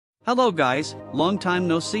Hello guys, long time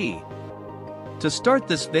no see. To start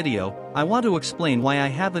this video, I want to explain why I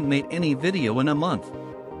haven't made any video in a month.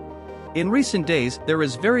 In recent days, there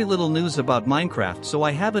is very little news about Minecraft, so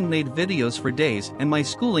I haven't made videos for days, and my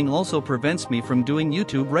schooling also prevents me from doing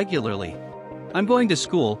YouTube regularly. I'm going to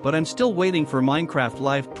school, but I'm still waiting for Minecraft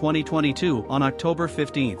Live 2022 on October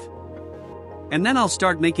 15th. And then I'll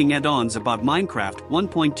start making add-ons about Minecraft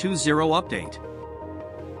 1.20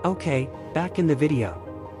 update. Okay, back in the video.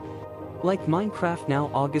 Like Minecraft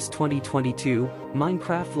Now August 2022,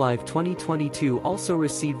 Minecraft Live 2022 also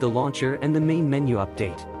received the launcher and the main menu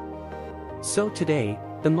update. So today,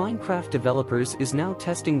 the Minecraft developers is now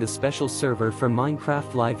testing the special server for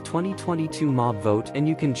Minecraft Live 2022 mob vote, and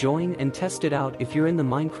you can join and test it out if you're in the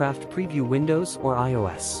Minecraft preview Windows or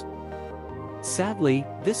iOS. Sadly,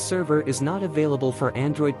 this server is not available for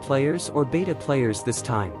Android players or beta players this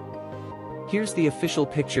time. Here's the official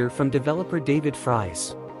picture from developer David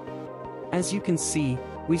Fries. As you can see,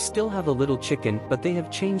 we still have a little chicken, but they have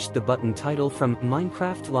changed the button title from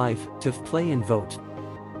Minecraft Live to Play and Vote.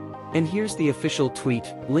 And here's the official tweet,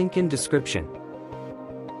 link in description.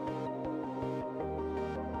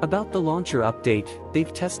 About the launcher update,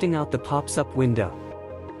 they've testing out the pops-up window.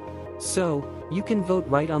 So, you can vote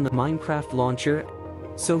right on the Minecraft launcher.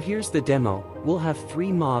 So here's the demo. We'll have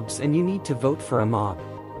 3 mobs and you need to vote for a mob.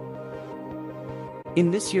 In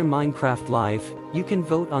this year Minecraft Live, you can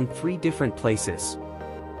vote on 3 different places: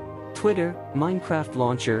 Twitter, Minecraft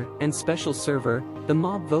Launcher, and Special Server. The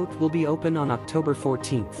mob vote will be open on October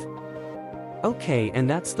 14th. Okay, and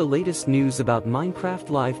that's the latest news about Minecraft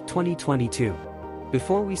Live 2022.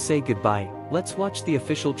 Before we say goodbye, let's watch the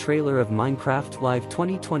official trailer of Minecraft Live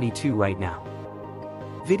 2022 right now.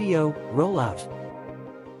 Video, roll out.